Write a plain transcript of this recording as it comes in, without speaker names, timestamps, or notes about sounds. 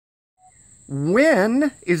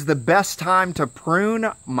When is the best time to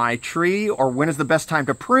prune my tree, or when is the best time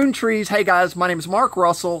to prune trees? Hey guys, my name is Mark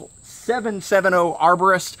Russell, 770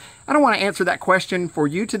 Arborist. I don't want to answer that question for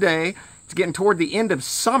you today. It's getting toward the end of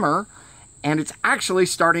summer, and it's actually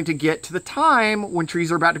starting to get to the time when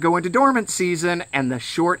trees are about to go into dormant season, and the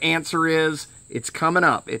short answer is it's coming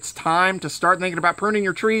up. It's time to start thinking about pruning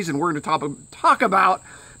your trees, and we're going to talk about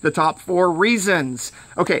the top 4 reasons.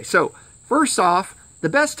 Okay, so first off, the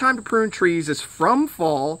best time to prune trees is from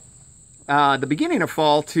fall, the beginning of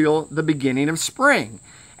fall, till the beginning of spring.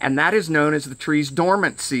 And that is known as the tree's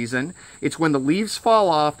dormant season. It's when the leaves fall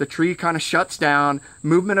off, the tree kind of shuts down,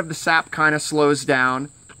 movement of the sap kind of slows down,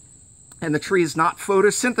 and the tree is not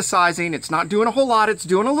photosynthesizing. It's not doing a whole lot, it's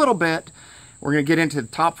doing a little bit. We're going to get into the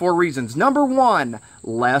top 4 reasons. Number 1,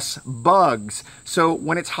 less bugs. So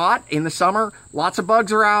when it's hot in the summer, lots of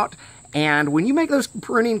bugs are out. And when you make those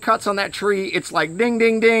pruning cuts on that tree, it's like ding,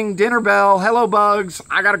 ding, ding, dinner bell, hello bugs,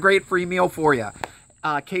 I got a great free meal for you.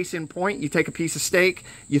 Case in point, you take a piece of steak,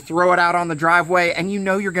 you throw it out on the driveway, and you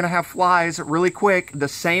know you're gonna have flies really quick. The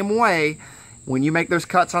same way, when you make those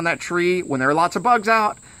cuts on that tree, when there are lots of bugs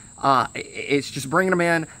out, it's just bringing them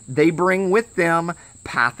in. They bring with them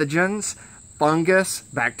pathogens, fungus,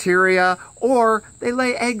 bacteria, or they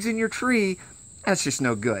lay eggs in your tree. That's just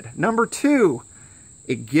no good. Number 2,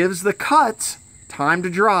 it gives the cuts time to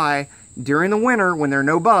dry during the winter when there are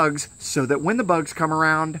no bugs, so that when the bugs come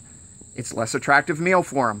around, it's less attractive meal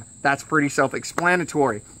for them. That's pretty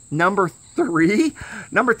self-explanatory. Number 3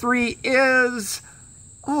 is,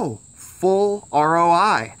 full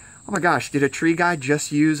ROI. Oh my gosh, did a tree guy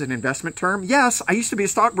just use an investment term? Yes, I used to be a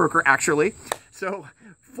stockbroker actually. So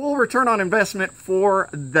full return on investment for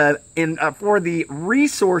the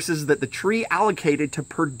resources that the tree allocated to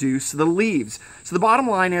produce the leaves. So the bottom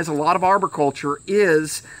line is, a lot of arboriculture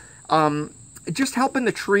is just helping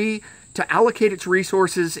the tree to allocate its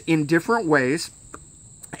resources in different ways.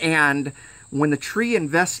 And when the tree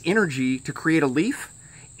invests energy to create a leaf,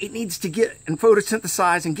 it needs to get and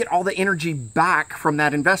photosynthesize and get all the energy back from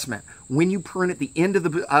that investment. When you prune at the end of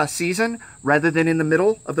the season rather than in the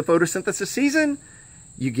middle of the photosynthesis season,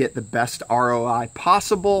 you get the best ROI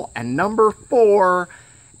possible. And number 4,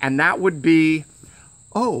 and that would be,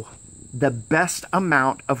 the best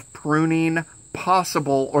amount of pruning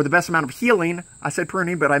possible, or the best amount of healing. I said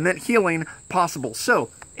pruning, but I meant healing possible.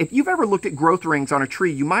 So if you've ever looked at growth rings on a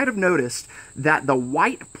tree, you might have noticed that the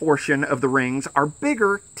white portion of the rings are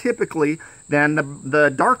bigger typically than the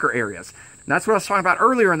darker areas. And that's what I was talking about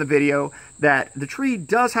earlier in the video, that the tree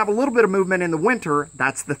does have a little bit of movement in the winter.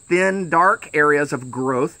 That's the thin, dark areas of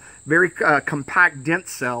growth, very compact, dense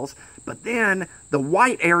cells. But then the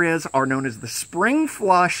white areas are known as the spring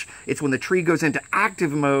flush. It's when the tree goes into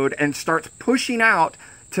active mode and starts pushing out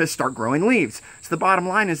to start growing leaves. So the bottom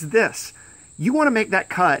line is this. You want to make that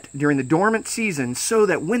cut during the dormant season so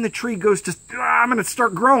that when the tree goes to, I'm going to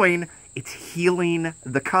start growing, it's healing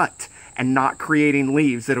the cut and not creating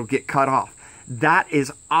leaves that'll get cut off. That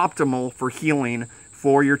is optimal for healing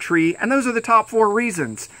for your tree. And those are the top 4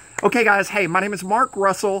 reasons. Okay guys, hey, my name is Mark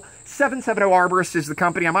Russell. 770 Arborist is the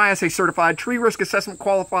company. I'm ISA certified, tree risk assessment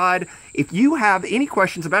qualified. If you have any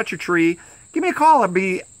questions about your tree, give me a call. I'd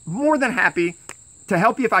be more than happy to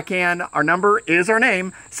help you if I can. Our number is our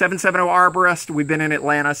name, 770 Arborist. We've been in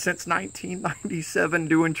Atlanta since 1997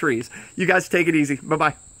 doing trees. You guys take it easy.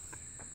 Bye-bye.